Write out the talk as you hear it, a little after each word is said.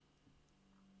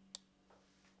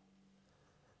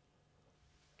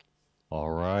All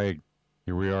right.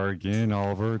 Here we are again,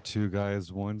 Oliver. Two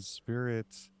guys, one spirit.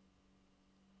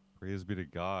 Praise be to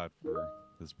God for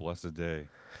this blessed day.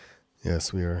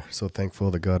 Yes, we are so thankful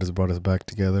that God has brought us back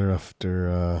together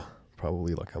after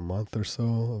probably like a month or so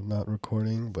of not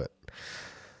recording. But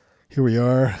here we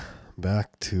are,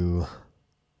 back to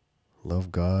love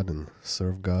God and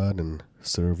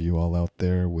serve you all out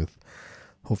there with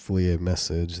hopefully a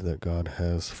message that God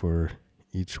has for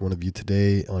each one of you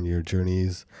today on your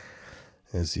journeys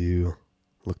as you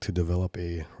look to develop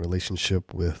a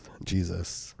relationship with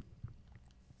Jesus.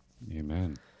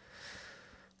 Amen.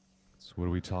 So, what are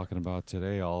we talking about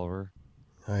today, Oliver?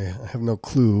 I have no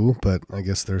clue, but I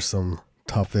guess there's some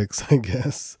topics, I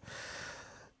guess.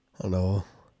 I don't know,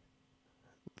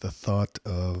 the thought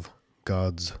of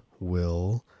God's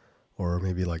will or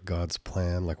maybe like God's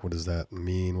plan. Like, what does that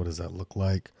mean? What does that look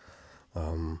like?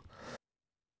 Um,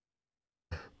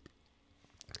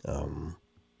 um,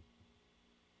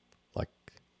 like,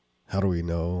 how do we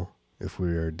know if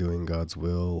we are doing God's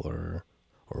will or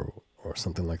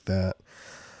something like that?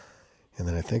 And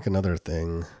then I think another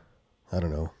thing, I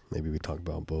don't know, maybe we talk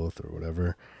about both or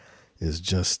whatever, is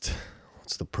just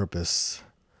what's the purpose?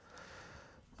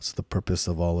 What's the purpose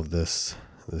of all of this?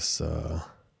 This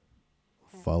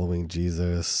following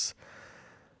Jesus,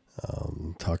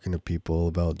 talking to people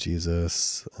about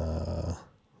Jesus,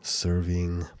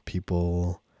 serving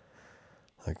people.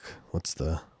 Like, what's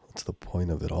the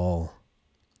point of it all?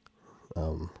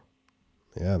 Um,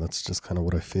 yeah, that's just kind of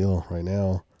what I feel right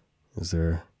now. Is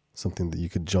there something that you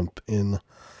could jump in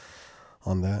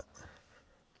on that?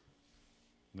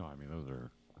 No, I mean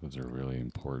those are really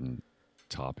important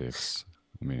topics.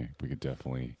 I mean, we could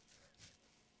definitely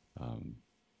um,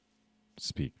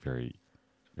 speak very.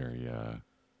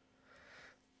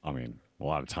 I mean, a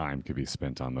lot of time could be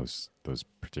spent on those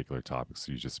particular topics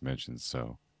you just mentioned.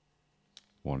 So,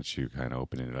 why don't you kind of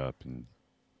open it up and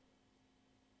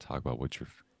talk about what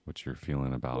you're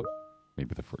feeling about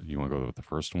maybe you want to go with the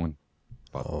first one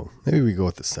about Oh, maybe we go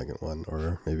with the second one,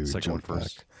 or maybe the we second one jump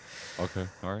first. back. Okay,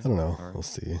 all right, I don't know. all right. We'll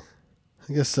see.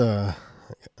 I guess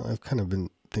I've kind of been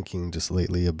thinking just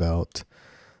lately about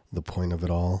the point of it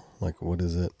all. Like, what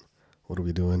is it? What are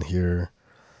we doing here?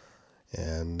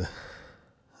 And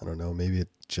I don't know. Maybe it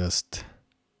just.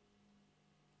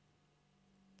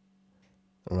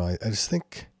 I don't know. I just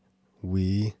think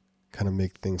we kind of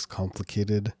make things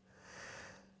complicated,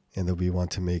 and that we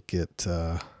want to make it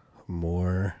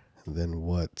more than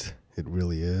what it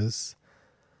really is.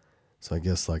 So I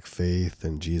guess like faith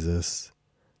and Jesus,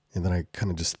 and then I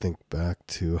kind of just think back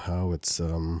to how it's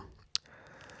all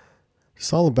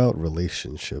about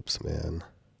relationships, man.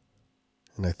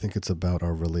 And I think it's about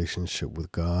our relationship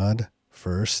with God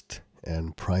first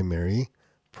and primary,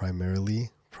 and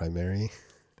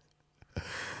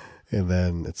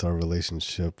then it's our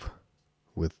relationship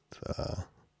with uh,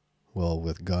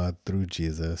 with God through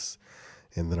Jesus,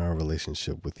 and then our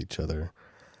relationship with each other.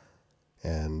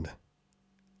 And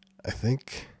I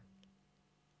think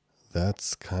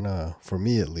that's kind of, for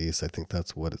me at least, I think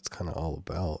that's what it's kind of all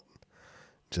about.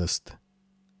 Just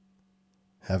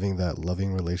having that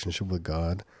loving relationship with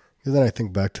God. And then I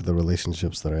think back to the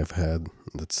relationships that I've had.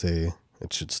 Let's say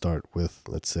it should start with,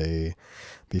 let's say,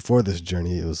 before this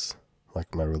journey, it was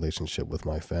like my relationship with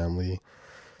my family.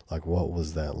 Like, what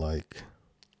was that like?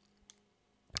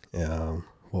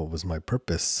 What was my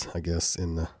purpose, I guess,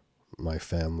 in my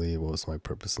family? What was my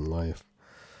purpose in life?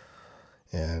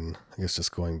 And I guess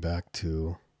just going back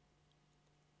to,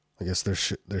 I guess there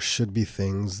should be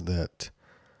things that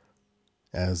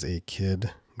as a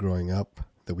kid growing up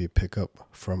that we pick up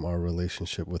from our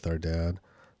relationship with our dad,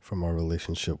 from our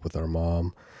relationship with our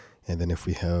mom, and then if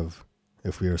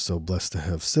we are so blessed to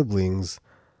have siblings,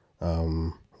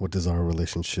 what does our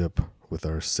relationship with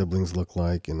our siblings look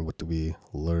like, and what do we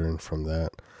learn from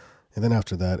that? And then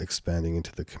after that, expanding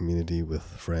into the community with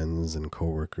friends and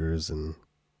coworkers and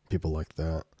people like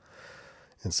that.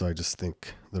 And so I just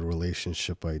think the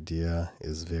relationship idea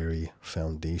is very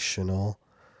foundational,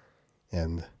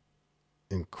 and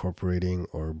incorporating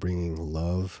or bringing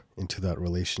love into that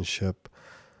relationship.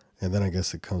 And then I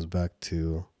guess it comes back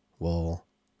to, well,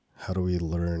 how do we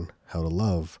learn how to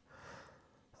love?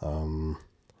 Um,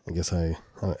 I guess I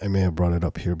may have brought it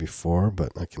up here before,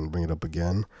 but I can bring it up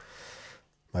again.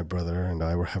 My brother and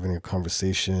I were having a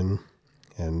conversation,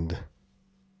 and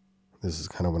this is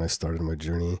kind of when I started my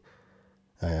journey.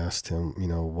 I asked him,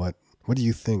 what do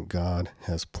you think God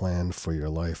has planned for your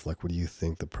life? Like, what do you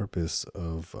think the purpose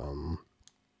of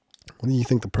what do you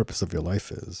think the purpose of your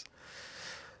life is?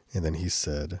 And then he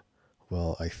said,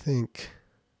 well, I think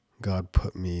God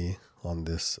put me on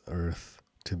this earth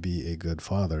to be a good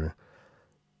father,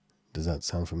 Does that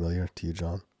sound familiar to you,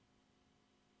 John?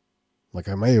 Like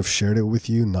I might have shared it with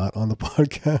you, not on the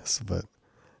podcast, but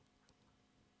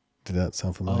did that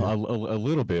sound familiar? A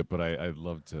little bit, but I'd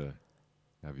love to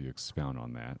have you expound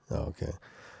on that. Oh, okay.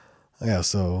 Yeah,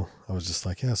 so I was just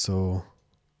like, yeah, so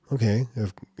okay,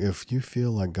 if you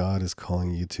feel like God is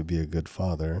calling you to be a good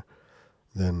father,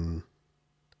 then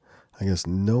I guess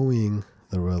knowing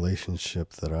the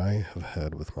relationship that I have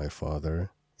had with my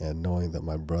father and knowing that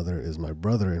my brother is my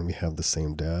brother and we have the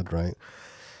same dad, right?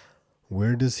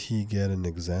 Where does he get an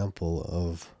example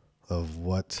of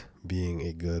what being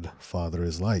a good father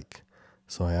is like?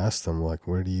 So I asked him like,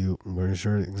 where's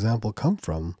your example come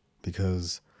from?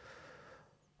 Because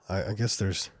I guess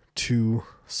there's two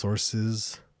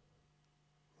sources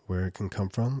where it can come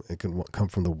from. It can come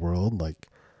from the world, like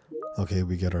okay,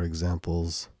 we get our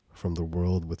examples from the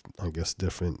world with I guess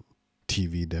different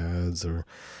TV dads or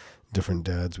different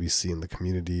dads we see in the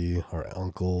community, our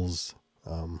uncles,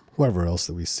 whoever else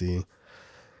that we see.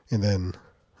 And then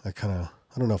I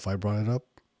don't know if I brought it up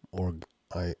or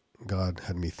I God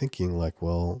had me thinking like,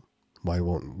 well, why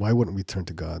wouldn't we turn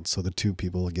to God? So the two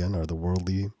people again are the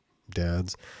worldly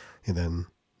dads, and then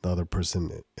the other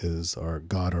person is our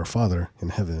God, our Father in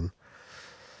heaven.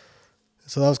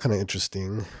 So that was kind of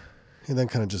interesting. And then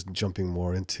kind of just jumping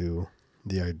more into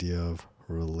the idea of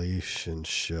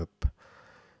relationship.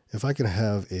 If I could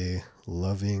have a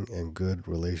loving and good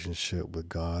relationship with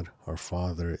God, our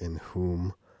Father, in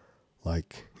whom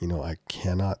like I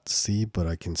cannot see but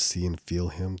I can see and feel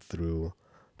him through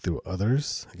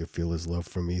others. I could feel his love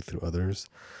for me through others.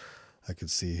 I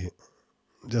could see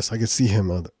I could see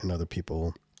him in other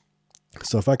people.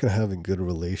 So if I could have a good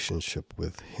relationship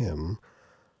with him,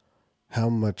 how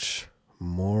much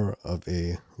more of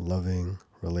a loving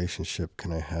relationship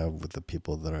can I have with the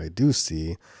people that I do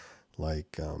see,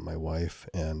 like my wife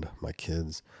and my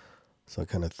kids? So I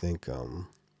kind of think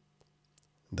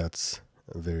that's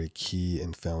very key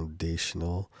and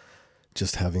foundational,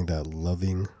 just having that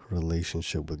loving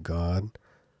relationship with God,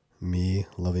 me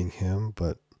loving him,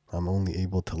 but I'm only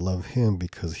able to love him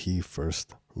because he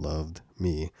first loved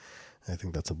me. I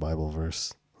think that's a Bible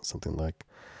verse, something like,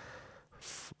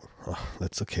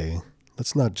 that's okay.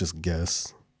 Let's not just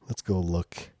guess. Let's go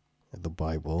look at the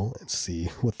Bible and see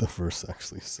what the verse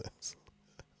actually says.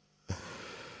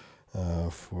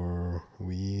 For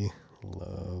we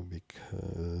love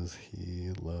because he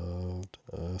loved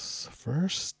us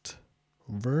first.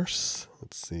 Verse.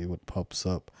 Let's see what pops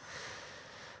up.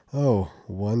 Oh,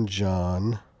 1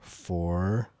 John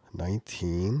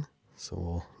 4:19. So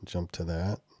we'll jump to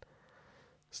that.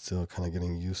 Still kind of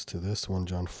getting used to this. 1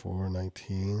 John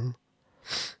 4:19.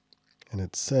 And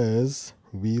it says,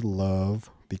 we love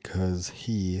because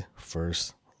he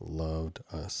first loved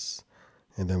us.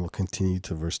 And then we'll continue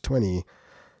to verse 20.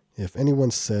 If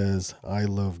anyone says, I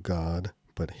love God,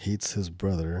 but hates his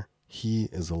brother, he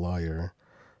is a liar.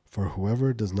 For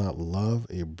whoever does not love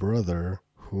a brother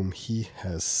whom he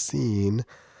has seen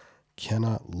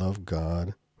cannot love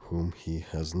God whom he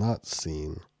has not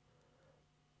seen.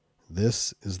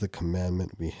 This is the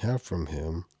commandment we have from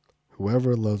him.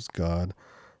 Whoever loves God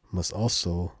must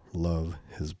also love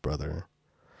his brother.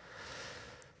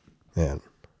 Man,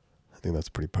 I think that's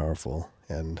pretty powerful.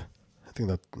 And I think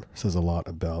that says a lot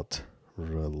about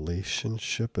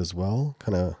relationship as well.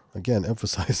 Kind of, again,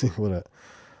 emphasizing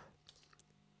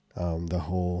the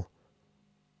whole,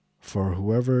 for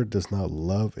whoever does not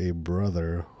love a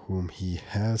brother whom he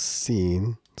has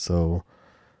seen. So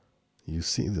you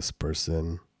see this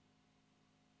person,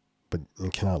 but you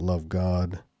cannot love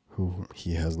God whom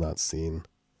he has not seen.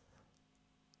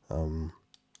 Um,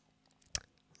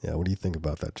 yeah, what do you think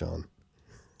about that, John?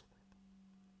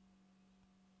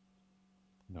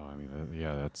 No, I mean,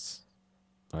 yeah, that's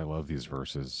I love these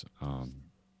verses.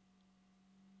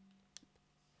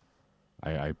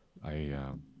 I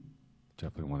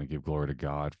definitely want to give glory to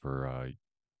God for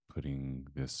putting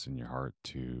this in your heart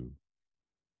to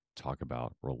talk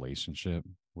about relationship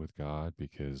with God,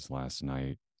 because last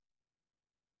night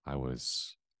I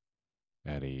was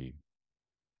at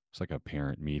it's like a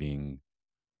parent meeting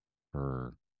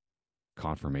for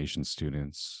confirmation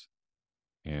students,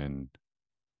 and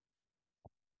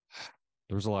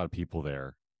there was a lot of people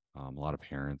there, a lot of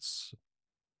parents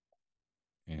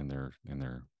and their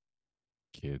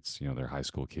kids, their high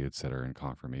school kids that are in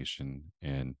confirmation,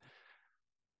 and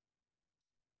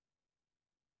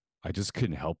I just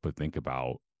couldn't help but think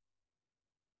about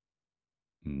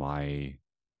my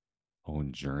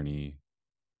own journey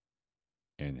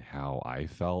and how I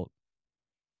felt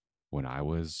when I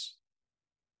was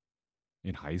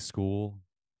in high school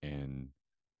and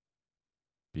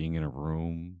being in a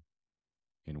room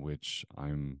in which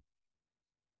I'm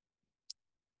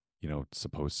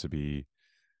supposed to be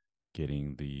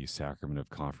getting the sacrament of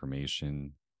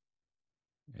confirmation,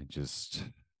 and just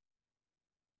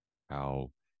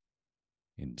how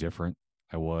indifferent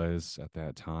I was at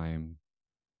that time,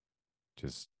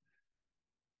 just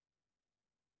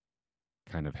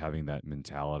kind of having that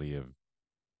mentality of,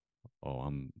 oh,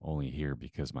 I'm only here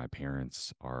because my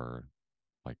parents are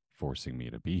like forcing me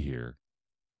to be here.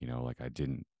 Like I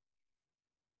didn't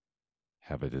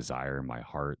have a desire in my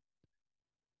heart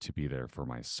to be there for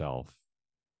myself.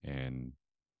 And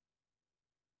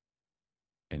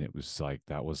it was like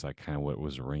that was like kind of what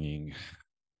was ringing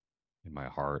in my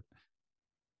heart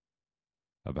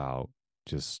about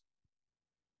just,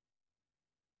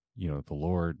 the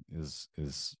Lord is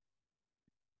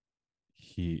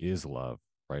he is love,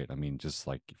 right? I mean, just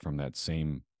like from that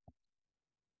same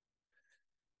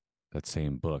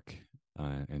book,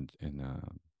 and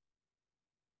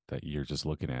that you're just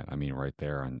looking at. I mean, right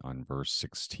there on verse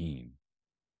 16,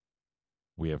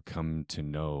 we have come to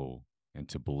know and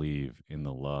to believe in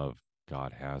the love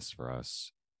God has for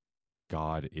us.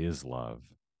 God is love,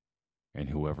 and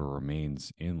whoever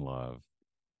remains in love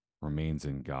remains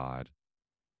in God,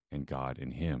 and God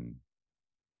in him.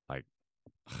 Like,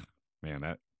 man,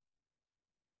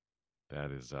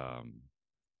 that is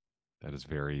that is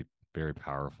very, very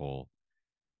powerful.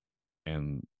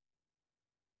 And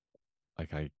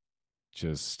like I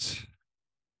just,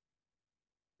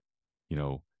 you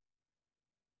know,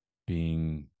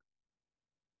 being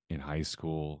in high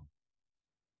school,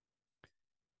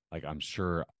 like I'm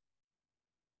sure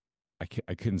I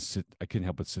couldn't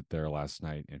help but sit there last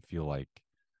night and feel like,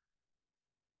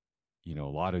 a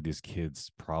lot of these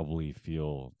kids probably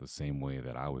feel the same way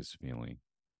that I was feeling,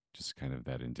 just kind of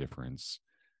that indifference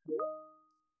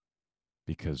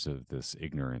because of this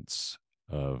ignorance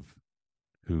of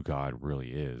who God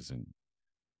really is,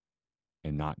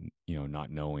 and not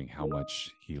knowing how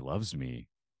much he loves me,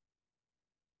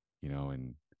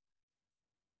 and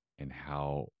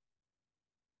how,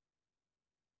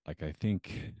 like, I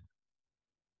think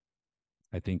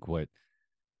what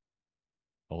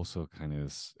also kind of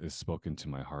is spoken to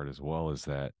my heart as well is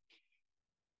that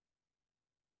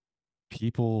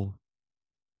people,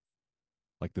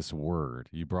 like, this word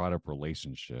you brought up,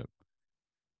 relationship,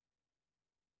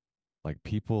 like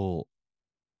people,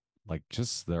 like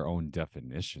just their own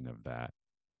definition of that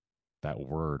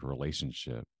word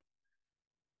relationship,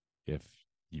 if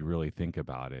you really think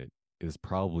about it, is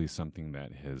probably something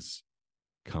that has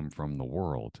come from the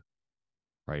world,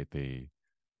 right?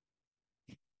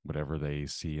 Whatever they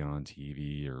see on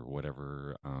TV, or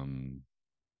whatever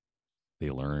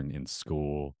they learn in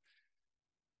school.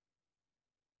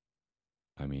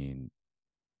 I mean,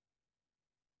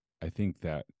 I think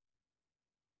that,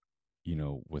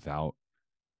 without,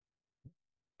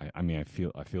 I mean, I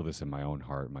feel this in my own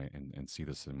heart, and see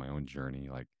this in my own journey.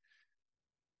 Like,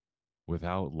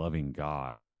 without loving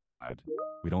God,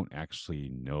 we don't actually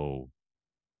know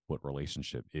what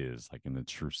relationship is, like in the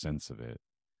true sense of it,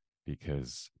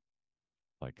 because,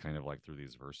 like, kind of like through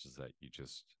these verses that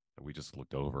we just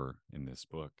looked over in this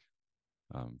book,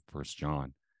 First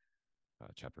John,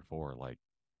 chapter 4, like,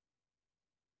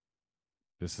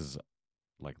 this is,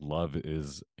 like, love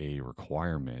is a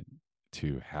requirement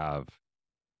to have,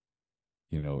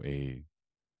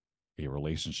 a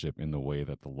relationship in the way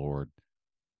that the Lord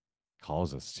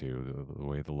calls us to, the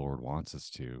way the Lord wants us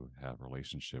to have a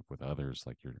relationship with others,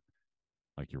 like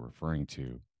you're referring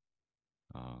to.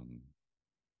 Um,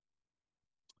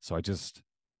 so I just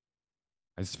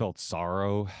felt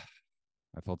sorrow.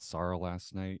 I felt sorrow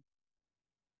last night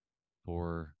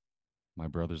for my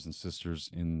brothers and sisters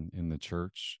in the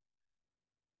church,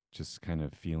 just kind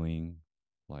of feeling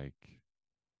like,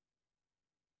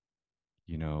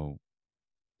 you know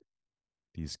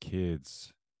these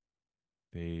kids,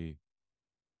 they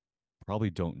probably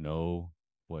don't know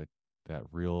what that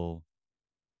real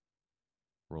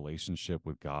relationship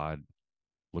with God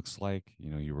looks like.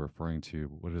 You're referring to,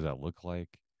 what does that look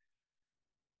like?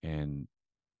 And,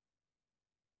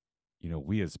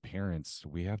 we as parents,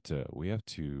 we have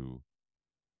to,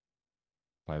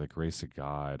 by the grace of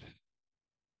God,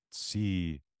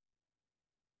 see,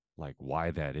 like,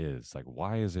 why that is. Like,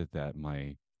 why is it that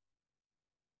my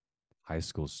high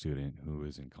school student who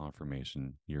is in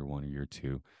confirmation year 1 or year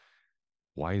 2,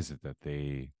 why is it that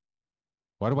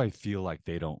why do I feel like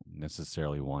they don't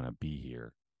necessarily want to be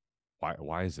here?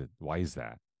 Why is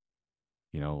that?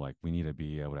 Like, we need to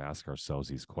be able to ask ourselves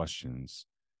these questions,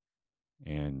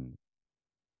 and,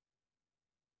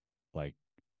 like,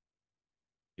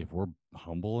 if we're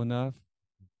humble enough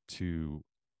to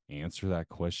answer that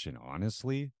question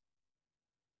honestly,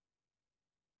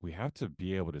 we have to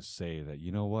be able to say that,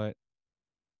 you know what,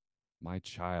 my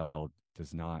child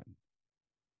does not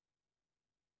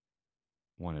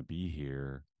want to be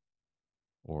here,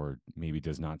 or maybe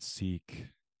does not seek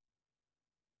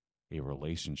a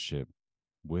relationship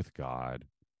with God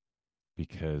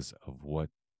because of what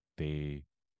they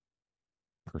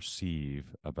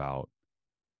perceive about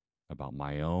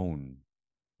my own,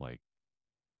 like,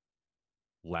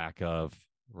 lack of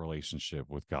relationship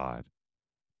with God.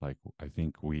 Like, I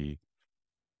think we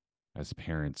as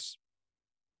parents,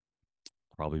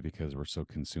 probably because we're so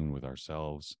consumed with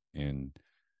ourselves and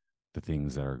the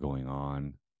things that are going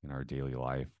on in our daily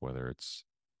life, whether it's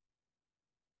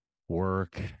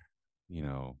work, you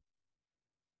know,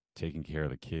 taking care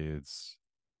of the kids,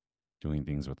 doing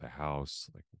things with the house,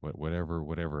 like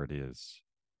whatever it is.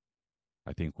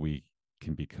 I think we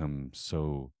can become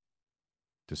so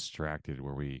distracted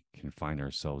where we can find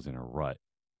ourselves in a rut,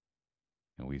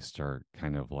 and we start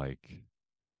kind of like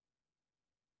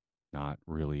not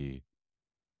really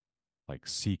like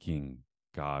seeking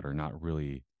God, or not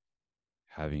really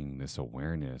having this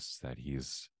awareness that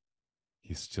he's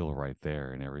still right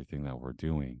there in everything that we're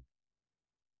doing.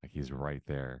 Like, he's right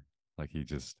there. Like, he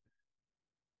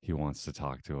wants to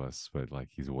talk to us, but like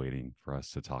he's waiting for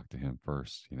us to talk to him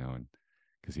first, and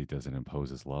because he doesn't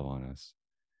impose his love on us.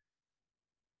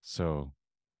 So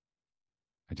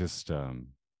I just and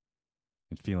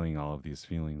feeling all of these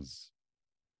feelings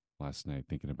last night,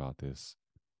 thinking about this.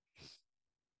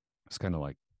 It's kind of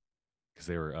like, because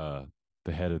they were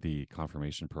the head of the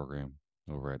confirmation program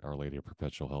over at Our Lady of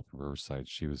Perpetual Help in Riverside.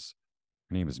 Her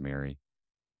name is Mary.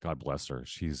 God bless her.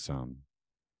 She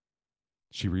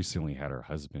recently had her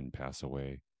husband pass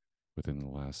away within the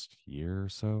last year or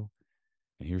so.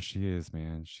 And here she is,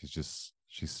 man. She's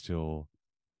still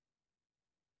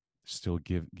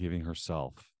giving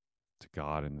herself to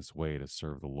God in this way to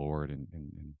serve the Lord,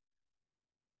 and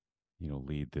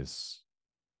lead this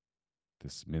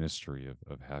ministry of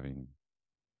having,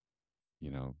 you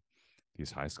know,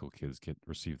 these high school kids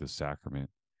receive the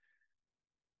sacrament.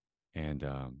 And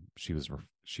she's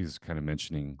kind of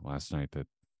mentioning last night that,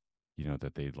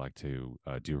 that they'd like to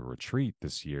do a retreat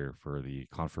this year for the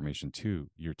confirmation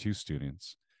year two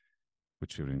students,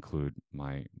 which would include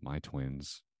my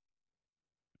twins.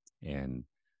 And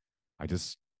I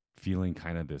just feeling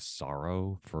kind of this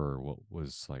sorrow for what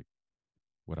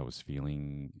I was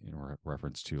feeling in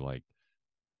reference to, like,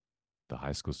 the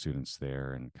high school students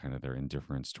there, and kind of their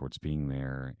indifference towards being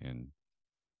there, and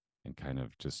kind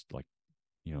of just like,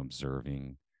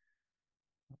 observing,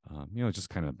 just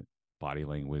kind of body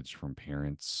language from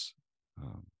parents,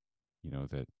 um,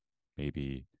 that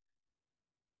maybe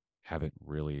haven't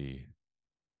really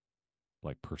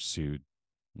like pursued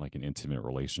like an intimate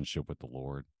relationship with the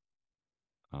Lord.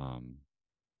 Um,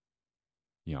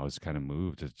 I was kind of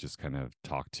moved to just kind of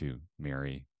talk to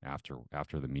Mary after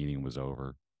the meeting was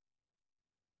over.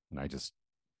 And I just,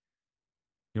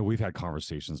 we've had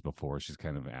conversations before. She's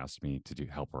kind of asked me to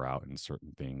help her out in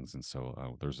certain things. And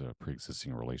so there's a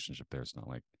pre-existing relationship there. It's not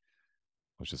like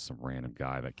I was just some random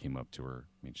guy that came up to her.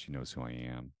 I mean, she knows who I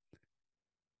am.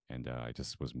 And I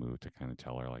just was moved to kind of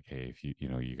tell her, like, hey, if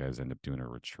you guys end up doing a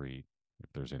retreat,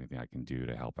 if there's anything I can do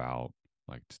to help out,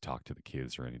 like to talk to the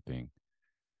kids or anything,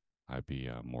 I'd be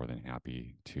more than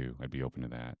happy to. I'd be open to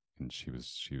that. And she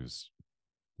was,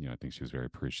 I think she was very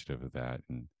appreciative of that,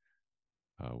 and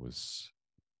was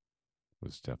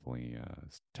definitely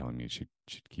telling me she'd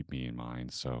keep me in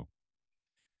mind. So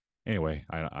anyway,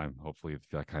 I'm hopefully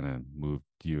that kind of moved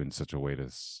you in such a way to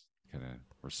kind of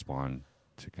respond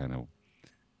to kind of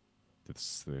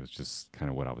this. It was just kind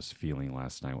of what I was feeling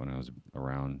last night when I was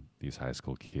around these high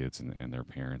school kids and their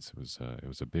parents. It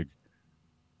was a big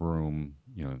room.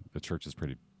 The church is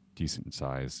pretty decent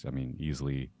size. I mean,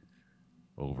 easily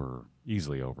over,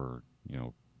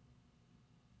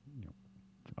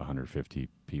 150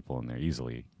 people in there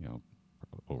easily,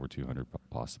 over 200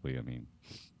 possibly. I mean,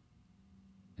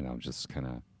 I'm just kind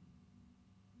of,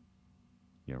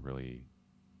 really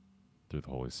through the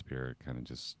Holy Spirit, kind of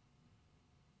just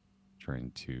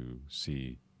trying to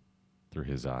see through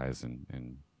his eyes,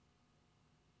 and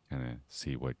kind of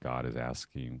see what God is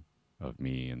asking of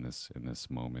me in this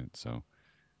moment. So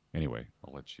anyway,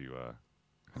 I'll let you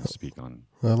kind of speak on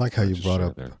Well, I like how what I you just brought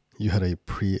shared up there. you had a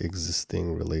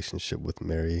pre-existing relationship with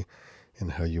Mary,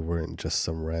 and how you weren't just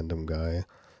some random guy.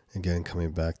 Again,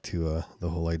 coming back to the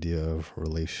whole idea of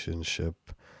relationship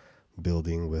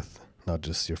building with not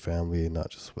just your family, not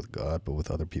just with God, but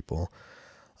with other people.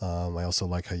 I also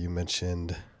like how you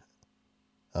mentioned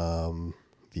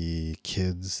the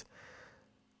kids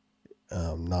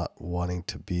not wanting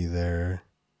to be there,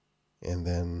 And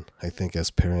then I think as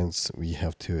parents, we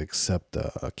have to accept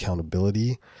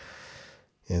accountability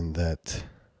in that,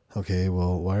 okay,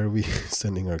 well, why are we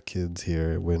sending our kids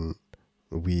here when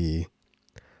we,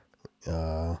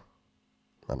 I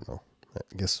don't know, I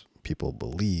guess people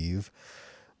believe,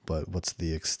 but what's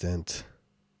the extent,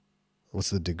 what's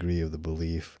the degree of the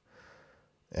belief?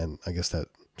 And I guess that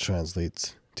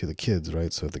translates to the kids,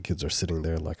 right? So if the kids are sitting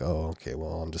there like, oh, okay,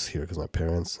 well, I'm just here because my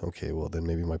parents, okay, well, then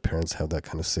maybe my parents have that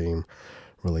kind of same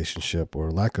relationship or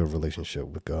lack of relationship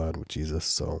with God, with Jesus.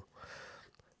 So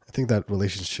I think that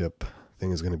relationship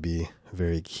thing is going to be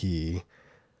very key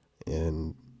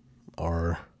in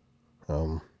our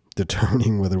um,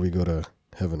 determining whether we go to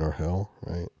heaven or hell,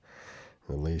 right?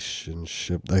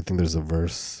 Relationship. I think there's a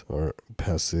verse or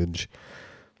passage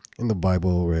in the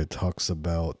Bible where it talks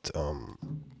about,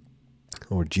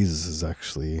 or Jesus is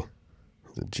actually,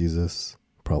 is it Jesus?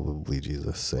 Probably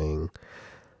Jesus saying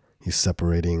he's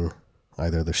separating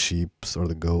either the sheeps or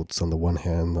the goats on the one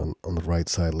hand, on the right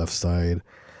side, left side,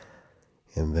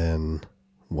 and then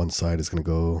one side is going to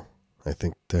go, I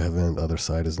think, to heaven. The other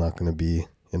side is not going to be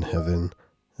in heaven.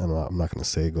 And I'm not going to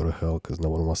say go to hell because no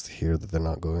one wants to hear that they're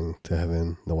not going to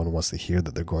heaven. No one wants to hear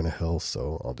that they're going to hell.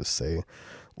 So I'll just say,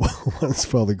 well, one's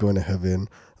probably going to heaven.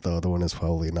 The other one is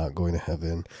probably not going to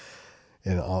heaven.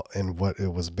 And what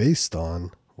it was based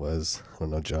on was, I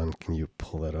don't know, John, can you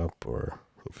pull that up, or are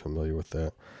you familiar with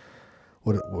that?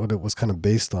 What it was kind of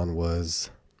based on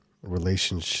was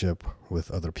relationship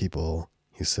with other people.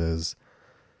 He says,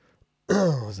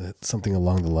 was it something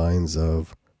along the lines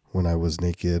of, when I was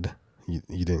naked,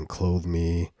 you didn't clothe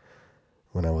me.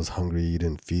 When I was hungry, you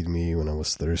didn't feed me. When I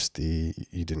was thirsty,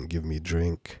 you didn't give me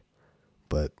drink.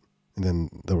 But and then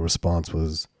the response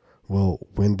was, well,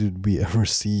 when did we ever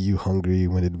see you hungry?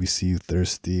 When did we see you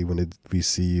thirsty? When did we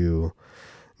see you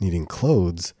needing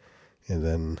clothes? And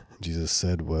then Jesus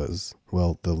said was,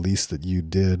 well, the least that you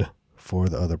did for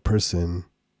the other person,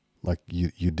 like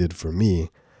you did for me.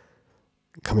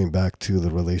 Coming back to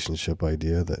the relationship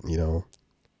idea that,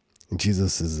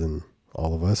 Jesus is in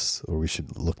all of us, or we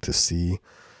should look to see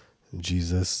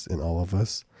Jesus in all of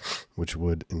us, which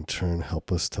would in turn help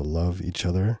us to love each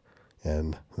other.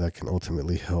 And that can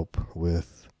ultimately help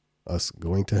with us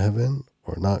going to heaven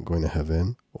or not going to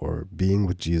heaven, or being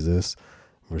with Jesus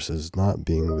versus not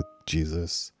being with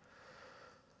Jesus.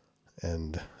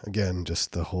 And again,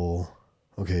 just the whole,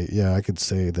 okay, yeah, I could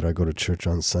say that I go to church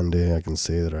on Sunday. I can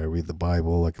say that I read the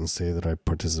Bible. I can say that I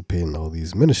participate in all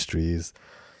these ministries.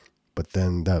 But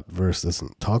then that verse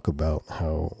doesn't talk about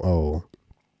how, oh,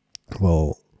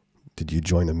 well, did you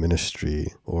join a ministry,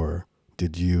 or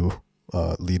did you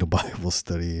lead a Bible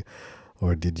study,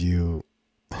 or did you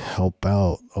help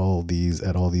out at all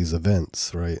these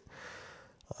events, right?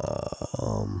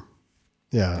 Um,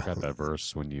 I yeah, got that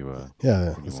verse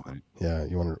yeah, when you want it. yeah.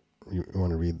 You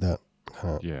want to read that?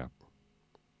 Yeah.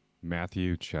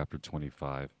 Matthew chapter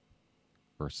 25,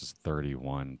 verses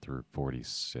 31 through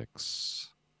 46.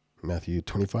 Matthew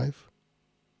 25.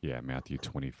 Yeah, Matthew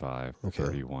 25, Okay.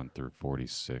 31 through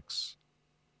 46.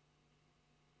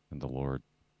 And the Lord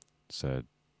said,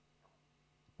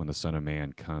 when the Son of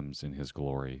Man comes in his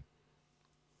glory,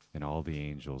 and all the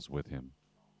angels with him,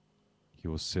 he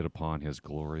will sit upon his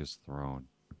glorious throne,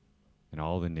 and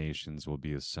all the nations will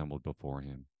be assembled before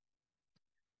him.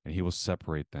 And he will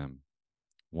separate them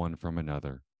one from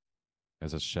another,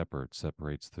 as a shepherd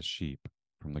separates the sheep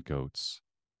from the goats.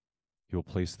 He will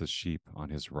place the sheep on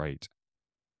his right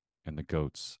and the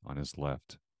goats on his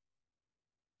left.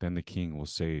 Then the king will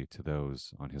say to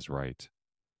those on his right,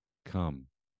 come,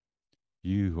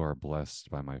 you who are blessed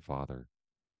by my Father,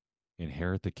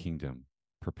 inherit the kingdom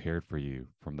prepared for you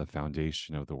from the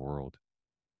foundation of the world.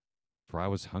 For I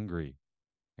was hungry,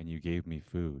 and you gave me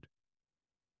food.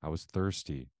 I was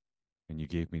thirsty, and you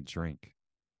gave me drink.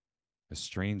 A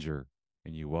stranger,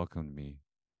 and you welcomed me.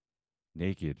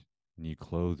 Naked, and you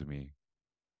clothed me.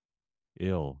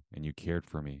 Ill, and you cared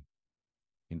for me.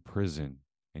 In prison,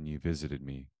 and you visited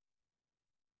me.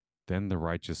 Then the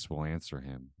righteous will answer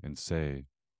him and say,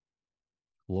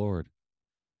 Lord,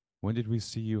 when did we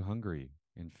see you hungry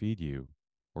and feed you,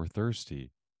 or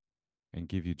thirsty and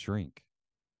give you drink?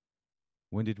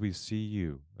 When did we see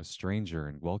you a stranger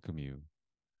and welcome you,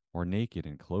 or naked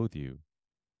and clothe you?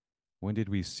 When did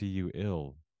we see you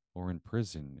ill or in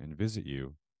prison and visit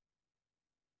you?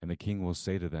 And the king will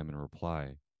say to them in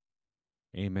reply,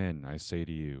 Amen, I say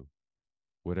to you,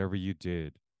 whatever you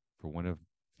did for one of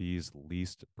these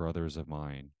least brothers of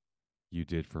mine, you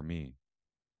did for me.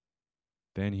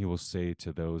 Then he will say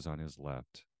to those on his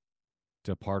left,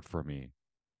 Depart from me,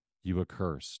 you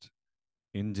accursed,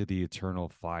 into the eternal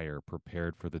fire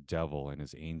prepared for the devil and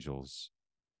his angels.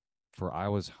 For I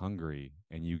was hungry,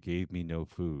 and you gave me no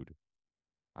food.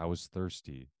 I was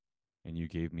thirsty, and you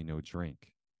gave me no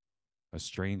drink. A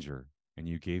stranger, and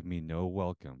you gave me no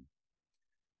welcome.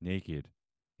 Naked,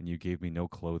 and you gave me no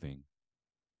clothing.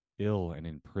 Ill and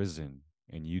in prison,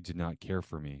 and you did not care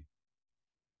for me.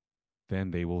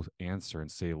 Then they will answer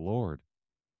and say, Lord,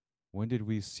 when did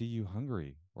we see you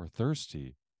hungry or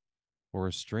thirsty, or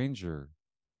a stranger,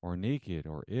 or naked,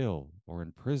 or ill, or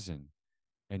in prison,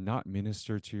 and not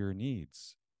minister to your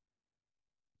needs?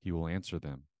 He will answer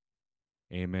them,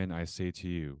 Amen, I say to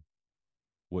you,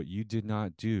 what you did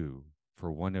not do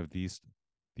for one of these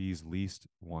least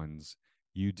ones,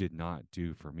 you did not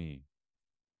do for me.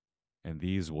 And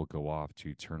these will go off to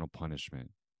eternal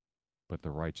punishment, but the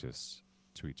righteous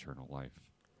to eternal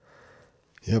life.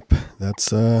 Yep,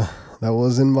 that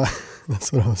was in my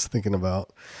that's what I was thinking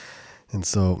about. And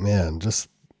so, man, just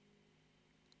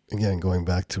again going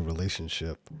back to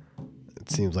relationship,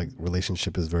 it seems like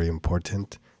relationship is very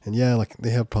important. And yeah, like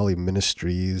they have probably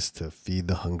ministries to feed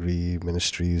the hungry,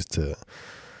 ministries to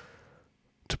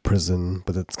prison,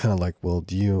 but it's kind of like, well,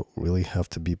 do you really have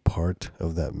to be part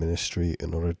of that ministry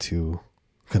in order to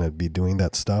kind of be doing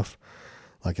that stuff?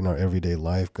 Like in our everyday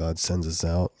life, God sends us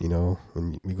out,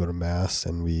 when we go to mass,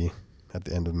 and at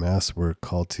the end of mass, we're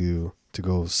called to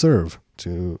go serve,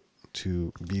 to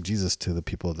be Jesus to the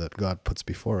people that God puts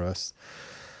before us.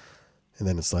 And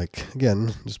then it's like,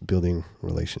 again, just building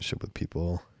relationship with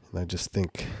people. And I just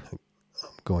think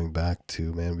going back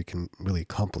to, man, we can really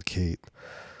complicate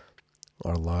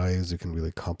our lives. We can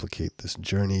really complicate this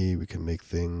journey. We can make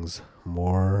things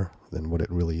more than what it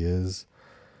really is.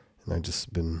 And I've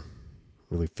just been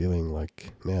really feeling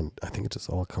like, man, I think it just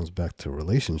all comes back to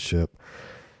relationship.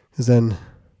 Because then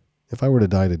if I were to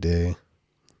die today,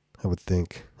 I would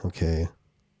think, okay,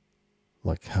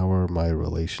 like, how are my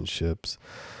relationships?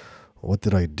 What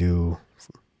did I do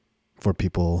for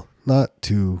people? Not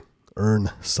to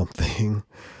earn something,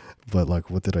 but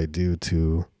like, what did I do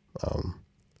to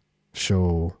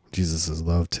show Jesus's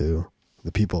love to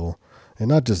the people? And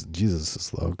not just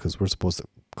Jesus's love, because we're supposed to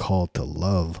call to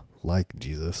love like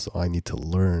Jesus. So I need to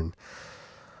learn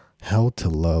how to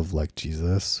love like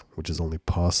Jesus, which is only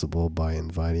possible by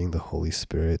inviting the Holy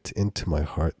Spirit into my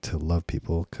heart to love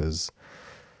people. Because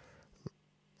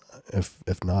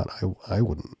if not, I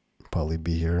wouldn't probably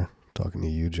be here talking to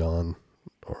you, John,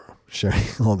 or sharing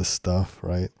all this stuff,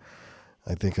 right?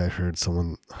 I think I heard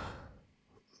someone,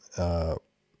 I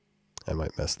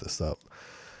might mess this up.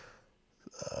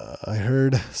 I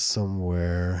heard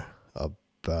somewhere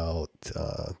about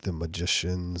the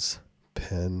magicians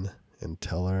Penn and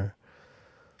Teller,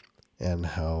 and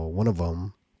how one of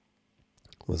them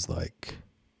was like,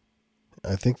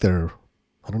 I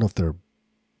don't know if they're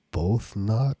both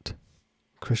not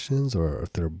Christians or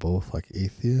if they're both like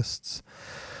atheists,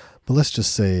 but let's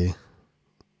just say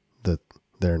that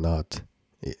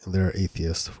they're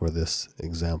atheists for this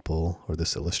example or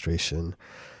this illustration.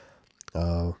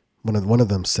 One of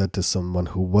them said to someone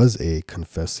who was a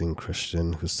confessing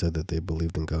Christian who said that they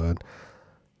believed in God,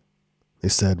 they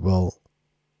said, well,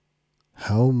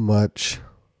 how much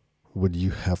would you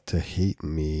have to hate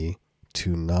me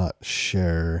to not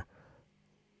share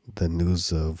the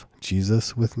news of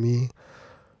Jesus with me?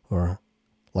 Or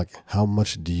like, how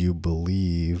much do you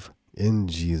believe in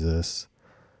Jesus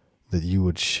that you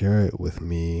would share it with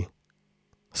me,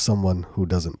 someone who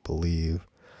doesn't believe?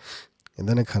 And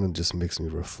then it kind of just makes me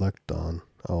reflect on,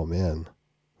 oh man,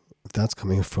 if that's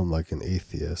coming from like an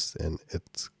atheist, and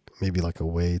it's maybe like a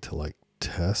way to like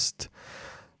test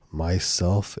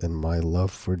myself and my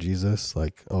love for Jesus.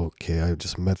 Like, okay, I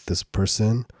just met this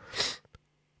person.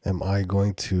 Am I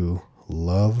going to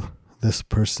love this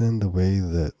person the way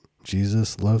that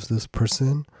Jesus loves this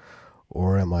person?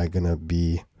 Or am I going to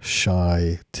be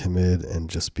shy, timid, and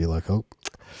just be like, oh,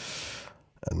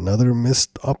 another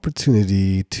missed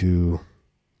opportunity to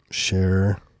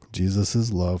share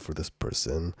Jesus's love for this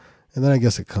person? And then I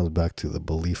guess it comes back to the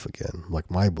belief again,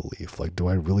 like my belief. Like, do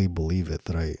I really believe it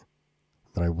that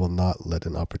I will not let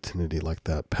an opportunity like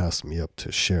that pass me up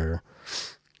to share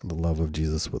the love of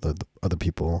Jesus with other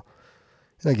people?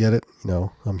 And I get it,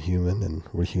 I'm human and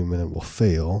we're human and we'll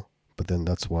fail. But then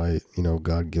that's why,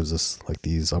 God gives us like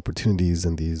these opportunities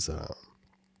and these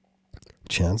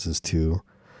chances to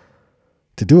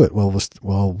do it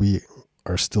while we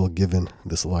are still given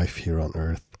this life here on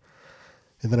earth.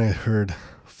 And then I heard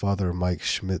Father Mike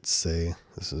Schmidt say,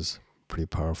 this is pretty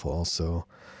powerful also.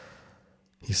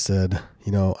 He said,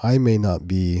 I may not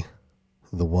be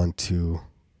the one to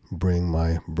bring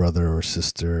my brother or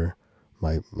sister,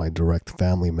 my direct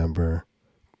family member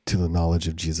to the knowledge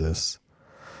of Jesus,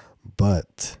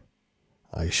 but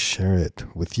I share it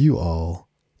with you all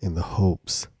in the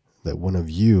hopes that one of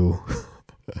you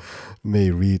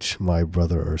may reach my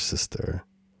brother or sister.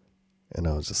 And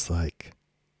I was just like,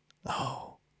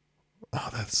 oh, oh,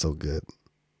 that's so good.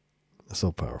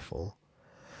 So powerful.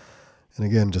 And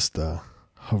again, just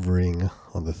hovering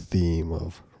on the theme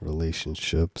of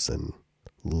relationships and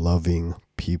loving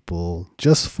people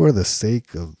just for the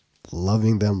sake of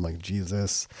loving them like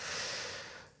Jesus.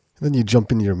 And then you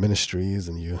jump into your ministries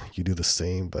and you do the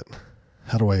same, but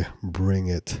how do I bring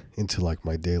it into like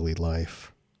my daily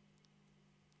life?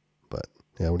 But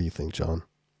yeah, what do you think, John?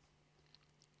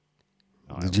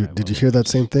 No, I Did love you what hear you. that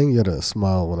same thing? You had a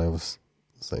smile when I was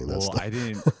saying that Well, stuff.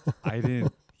 I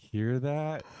didn't hear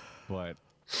that, but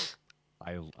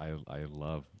I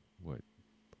love what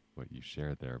what you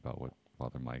shared there about what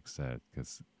Father Mike said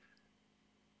because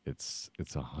it's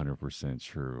 100%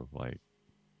 true. Like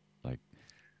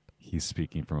he's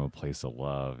speaking from a place of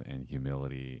love and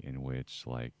humility in which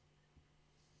like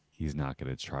he's not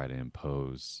going to try to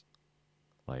impose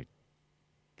like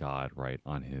God right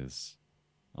on his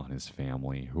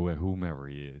family, whomever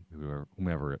he is,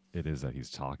 whomever it is that he's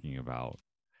talking about.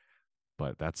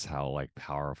 But that's how like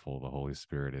powerful the Holy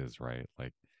Spirit is, right?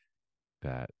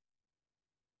 That,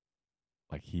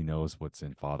 like he knows what's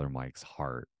in Father Mike's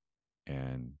heart,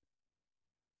 and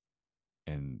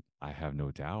I have no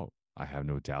doubt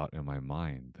in my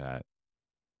mind that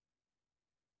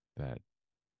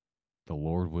the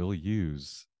Lord will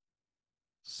use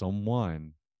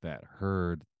someone that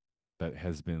heard that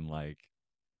has been like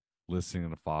listening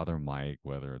to Father Mike,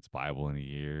 whether it's Bible in a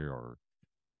Year or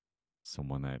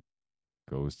someone that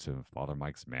goes to Father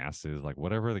Mike's masses, like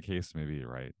whatever the case may be,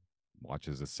 right?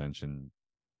 Watches Ascension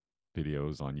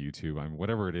videos on YouTube. I mean,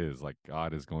 whatever it is, like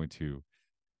God is going to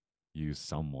use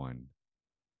someone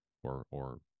or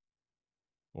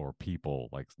or people,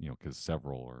 like because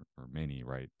several or many,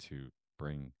 right, to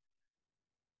bring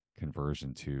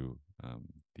conversion to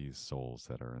these souls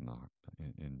that are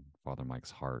in Father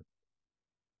Mike's heart.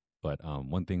 But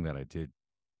one thing that I did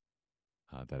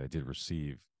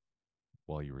receive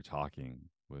while you were talking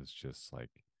was just like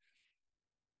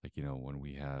when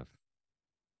we have,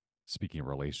 speaking of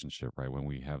relationship, right, when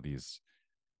we have these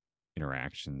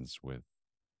interactions with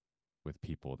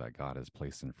people that God has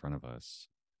placed in front of us.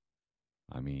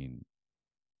 I mean,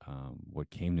 what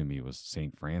came to me was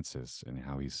Saint Francis and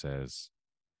how he says,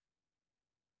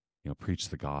 preach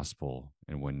the gospel,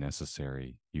 and when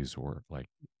necessary, use word, like,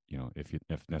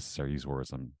 if necessary, use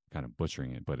words. I'm kind of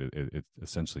butchering it, but it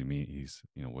essentially means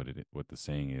what the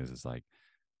saying is like,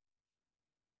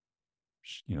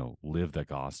 live the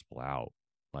gospel out.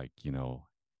 Like,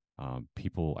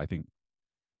 people. I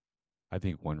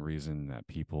think one reason that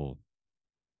people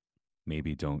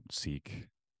maybe don't seek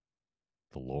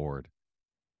the Lord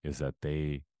is that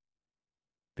they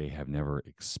have never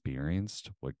experienced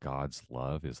what God's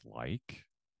love is like.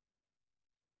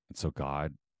 And so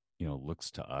God,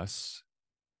 looks to us,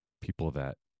 people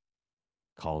that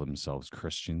call themselves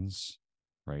Christians,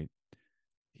 right?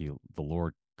 The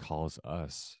Lord calls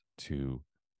us to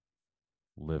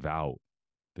live out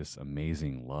this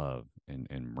amazing love and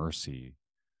mercy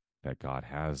that God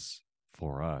has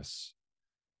for us.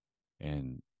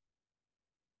 And,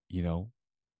 you know,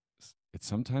 it's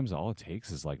sometimes all it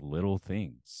takes is like little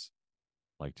things,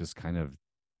 like just kind of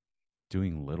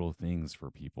doing little things for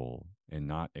people and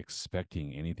not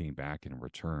expecting anything back in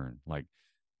return. Like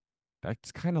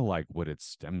that's kind of like what it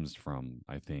stems from,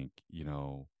 I think,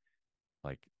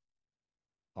 like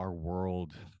our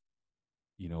world,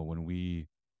 when we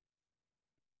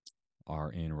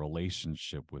are in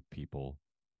relationship with people,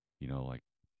 like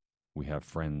we have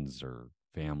friends or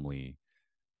family,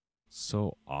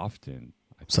 so often,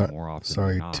 I think Sorry, more often than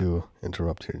sorry not. to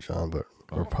interrupt here, John, but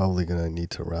we're Oh, probably gonna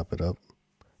need to wrap it up.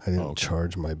 I didn't okay.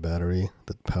 charge my battery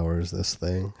that powers this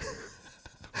thing,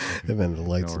 Okay. and then the No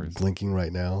lights are worries. blinking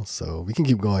right now, so we can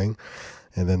keep going.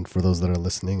 And then for those that are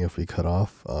listening, if we cut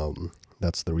off,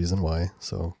 that's the reason why.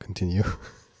 So continue.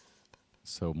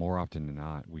 So more often than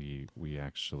not, we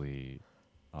actually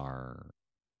are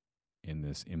in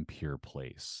this impure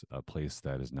place, a place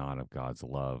that is not of God's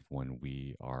love, when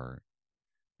we are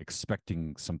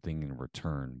expecting something in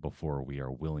return before we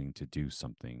are willing to do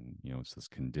something. It's this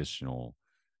conditional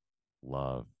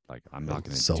love. Like, I'm not And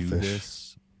going to do selfish.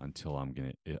 this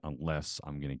unless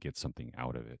I'm going to get something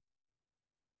out of it.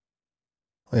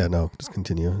 Oh yeah, no, just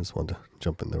continue. I just wanted to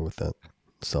jump in there with that.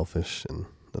 Selfish, and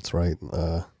that's right.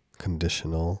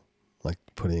 Conditional, like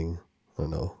putting, I don't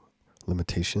know,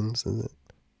 limitations. Is it?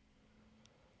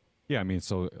 Yeah, I mean,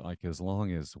 so like as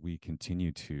long as we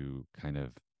continue to kind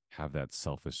of have that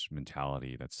selfish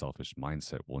mentality, that selfish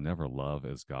mindset, will never love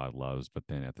as God loves. But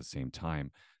then at the same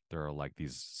time, there are like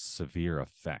these severe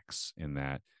effects in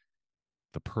that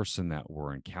the person that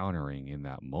we're encountering in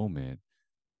that moment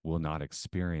will not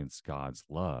experience God's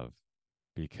love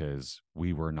because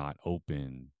we were not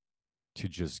open to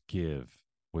just give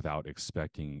without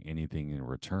expecting anything in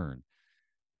return.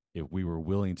 If we were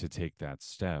willing to take that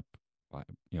step,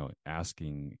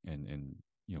 asking and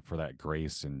for that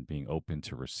grace and being open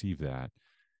to receive that,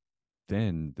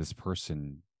 then this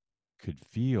person could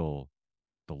feel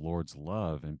the Lord's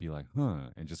love and be like,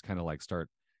 and just kind of like start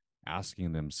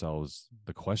asking themselves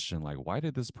the question, like, why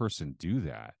did this person do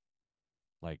that?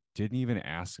 Like, didn't even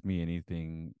ask me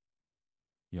anything,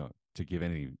 to give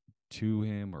any to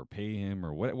him or pay him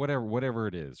or whatever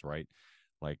it is, right?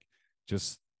 Like,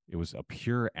 just it was a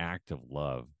pure act of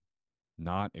love,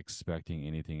 not expecting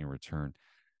anything in return.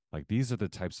 Like, these are the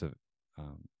types of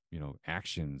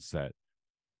actions that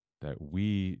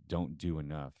we don't do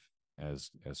enough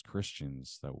as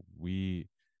Christians, that we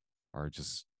are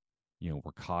just,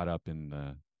 we're caught up in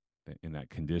that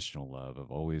conditional love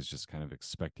of always just kind of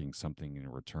expecting something in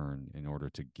return in order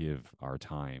to give our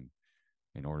time,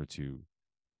 in order to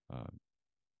uh,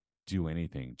 do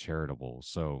anything charitable.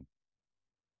 So,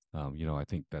 I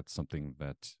think that's something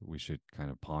that we should kind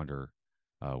of ponder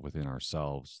within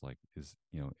ourselves. Like, is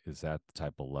that the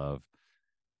type of love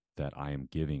that I am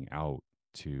giving out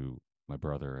to my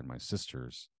brother and my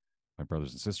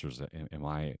brothers and sisters? Am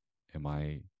I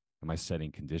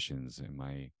setting conditions? Am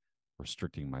I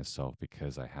restricting myself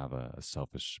because I have a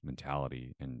selfish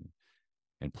mentality?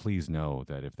 And please know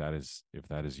that if that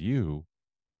is you,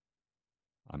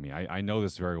 I mean, I know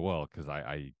this very well because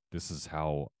I this is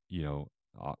how,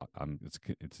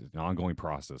 it's an ongoing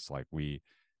process. Like, we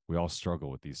all struggle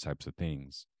with these types of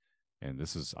things, and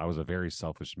I was a very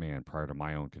selfish man prior to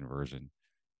my own conversion,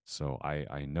 so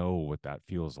I know what that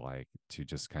feels like, to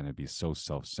just kind of be so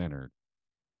self-centered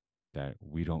that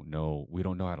we don't know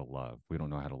how to love. We don't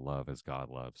know how to love as God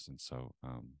loves. And so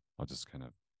I'll just kind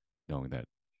of, knowing that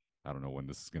I don't know when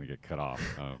this is going to get cut off.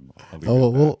 I'll leave it Oh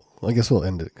at that. well, I guess we'll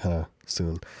end it kind of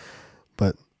soon.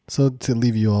 But so to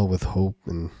leave you all with hope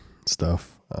and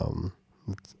stuff,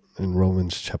 in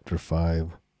Romans chapter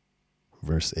 5,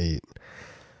 verse 8,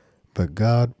 but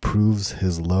God proves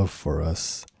his love for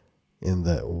us in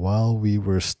that while we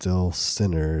were still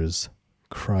sinners,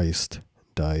 Christ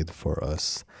died for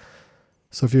us.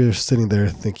 So if you're sitting there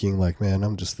thinking like, man,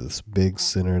 I'm just this big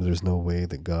sinner, there's no way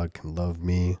that God can love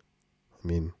me. I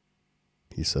mean,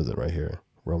 he says it right here,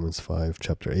 Romans 5,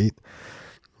 chapter 8.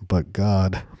 But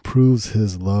God proves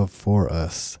his love for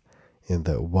us in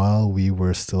that while we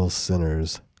were still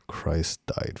sinners, Christ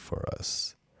died for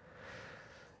us.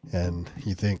 And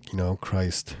you think,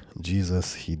 Christ,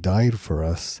 Jesus, he died for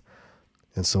us.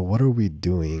 And so what are we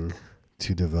doing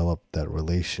to develop that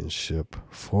relationship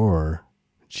for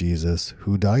Jesus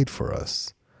who died for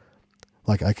us?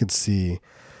 Like, I could see,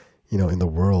 in the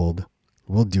world,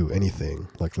 we'll do anything.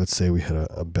 Like, let's say we had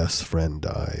a best friend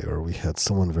die, or we had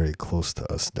someone very close to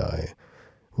us die.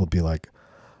 We'll be like,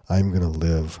 I'm going to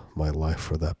live my life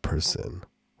for that person.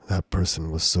 That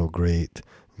person was so great.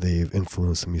 They've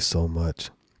influenced me so much.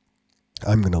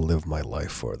 I'm going to live my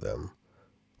life for them.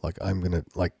 Like,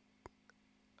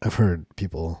 I've heard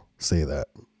people say that,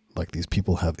 like, these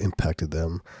people have impacted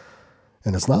them.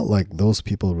 And it's not like those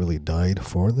people really died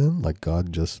for them. Like,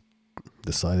 God just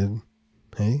decided,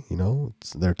 hey,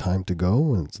 it's their time to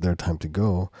go, and it's their time to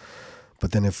go.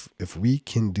 But then if we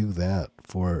can do that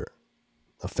for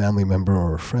a family member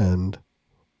or a friend,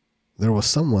 there was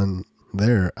someone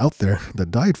out there that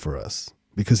died for us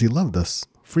because he loved us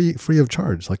free of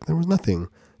charge. Like, there was nothing.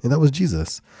 And that was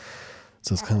Jesus.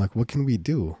 So it's kind of like, what can we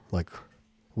do? Like,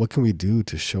 what can we do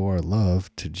to show our love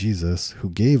to Jesus who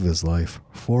gave his life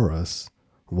for us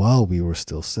while we were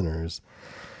still sinners?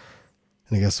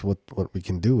 And I guess what we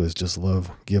can do is just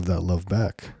give that love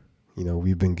back.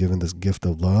 We've been given this gift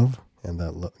of love, and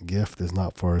that gift is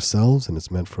not for ourselves, and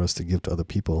it's meant for us to give to other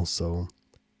people. So,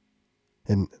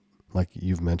 and like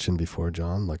you've mentioned before,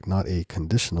 John, like, not a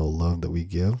conditional love that we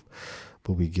give,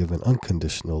 but we give an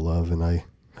unconditional love. And I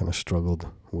kind of struggled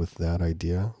with that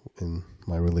idea in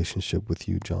my relationship with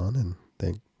you, John, and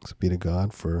thanks be to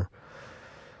God for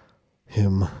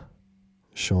him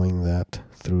showing that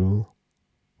through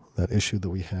that issue that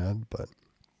we had. But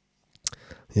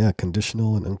yeah,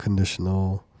 conditional and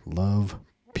unconditional love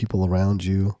people around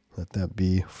you, let that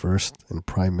be first and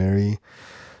primary,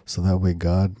 so that way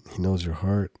God, he knows your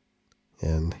heart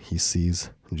and he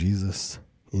sees Jesus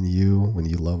in you when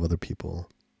you love other people.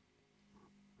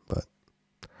 But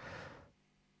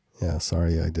yeah,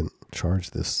 sorry I didn't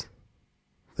charge this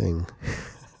thing.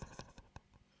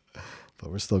 But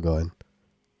we're still going.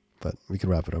 But we can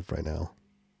wrap it up right now.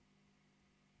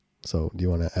 So, do you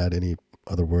want to add any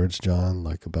other words, John,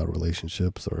 like about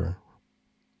relationships or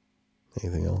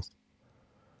anything else?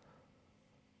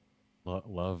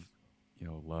 Love,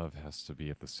 love has to be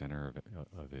at the center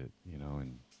of it,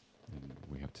 and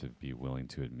we have to be willing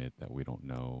to admit that we don't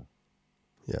know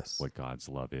Yes. what God's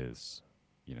love is,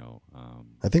 you know.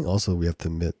 I think also we have to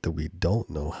admit that we don't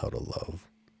know how to love.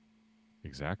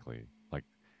 Exactly.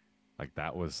 Like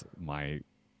that was my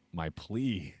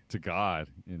plea to God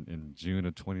in June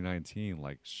of 2019.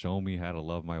 Like, show me how to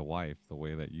love my wife the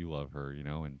way that you love her,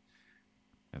 and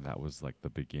that was like the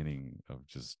beginning of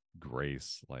just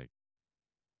grace. Like,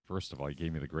 first of all, he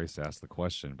gave me the grace to ask the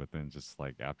question, but then just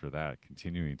like after that,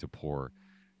 continuing to pour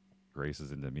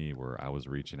graces into me where I was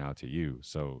reaching out to you.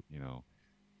 So,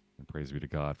 and praise be to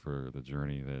God for the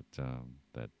journey that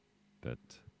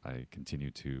I continue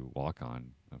to walk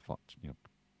on,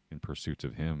 in pursuit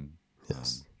of Him.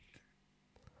 Yes.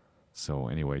 So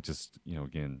anyway, just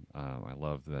again, I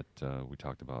love that we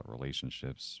talked about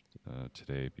relationships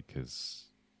today because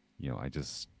I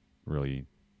just really,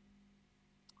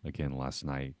 again, last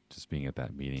night, just being at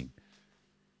that meeting,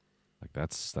 like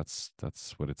that's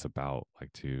what it's about,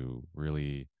 like to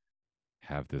really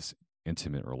have this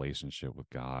intimate relationship with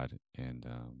God, and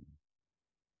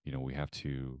we have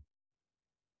to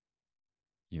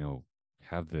you know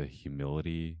have the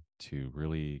humility to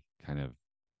really kind of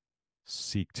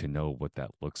seek to know what that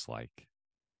looks like.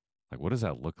 Like, what does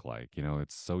that look like?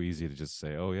 It's so easy to just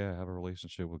say, oh yeah, have a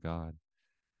relationship with God,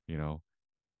 you know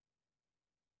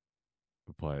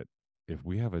but if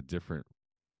we have a different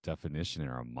definition in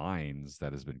our minds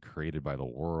that has been created by the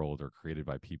world or created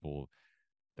by people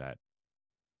that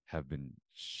have been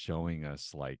showing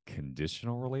us like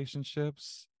conditional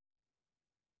relationships,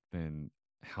 then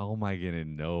how am I going to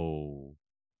know,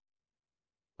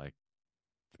 like,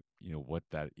 what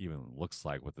that even looks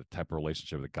like, what the type of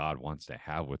relationship that God wants to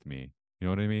have with me? You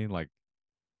know what I mean? Like,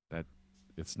 that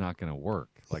it's not going to work.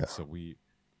 Yeah. Like, so we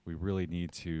really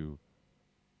need to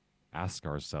ask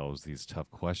ourselves these tough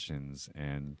questions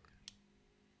and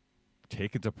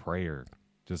take it to prayer.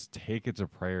 Just take it to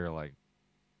prayer, like,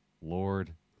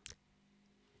 Lord,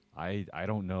 I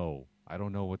don't know. I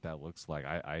don't know what that looks like.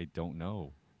 I don't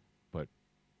know. But,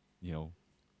 you know,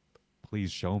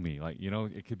 please show me. Like,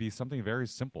 it could be something very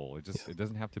simple. Yeah. It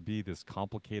doesn't have to be this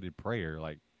complicated prayer.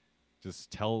 Like,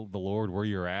 just tell the Lord where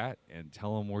you're at and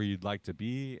tell him where you'd like to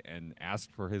be and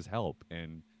ask for his help,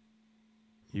 and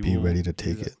he Be ready will to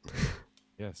do take that. it.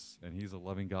 Yes, and he's a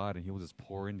loving God and he will just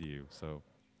pour into you. So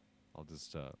I'll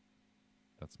just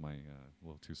that's my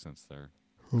little 2 cents there.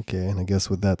 Okay. And I guess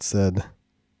with that said,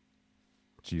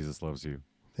 Jesus loves you.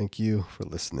 thank you for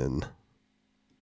listening.